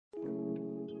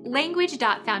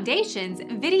Language.Foundation's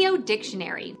Video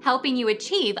Dictionary, helping you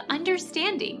achieve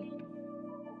understanding.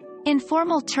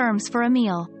 Informal terms for a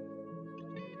meal.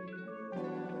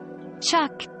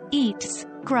 Chuck eats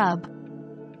grub.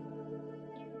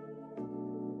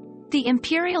 The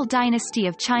Imperial Dynasty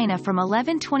of China from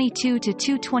 1122 to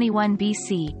 221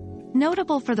 BC,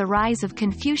 notable for the rise of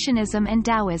Confucianism and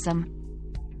Taoism.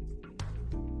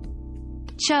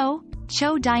 Chow,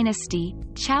 Chow Dynasty,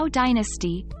 Chow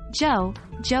Dynasty, Zhou,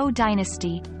 Zhou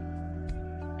Dynasty.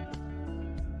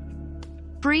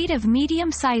 Breed of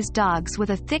medium-sized dogs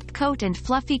with a thick coat and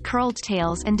fluffy curled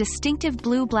tails and distinctive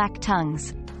blue-black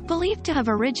tongues, believed to have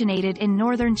originated in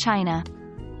northern China.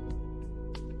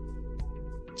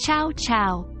 Chow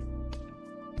Chow.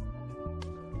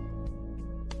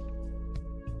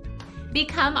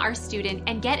 Become our student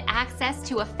and get access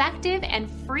to effective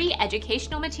and free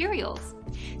educational materials.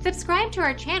 Subscribe to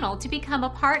our channel to become a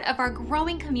part of our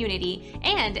growing community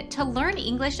and to learn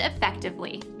English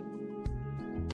effectively.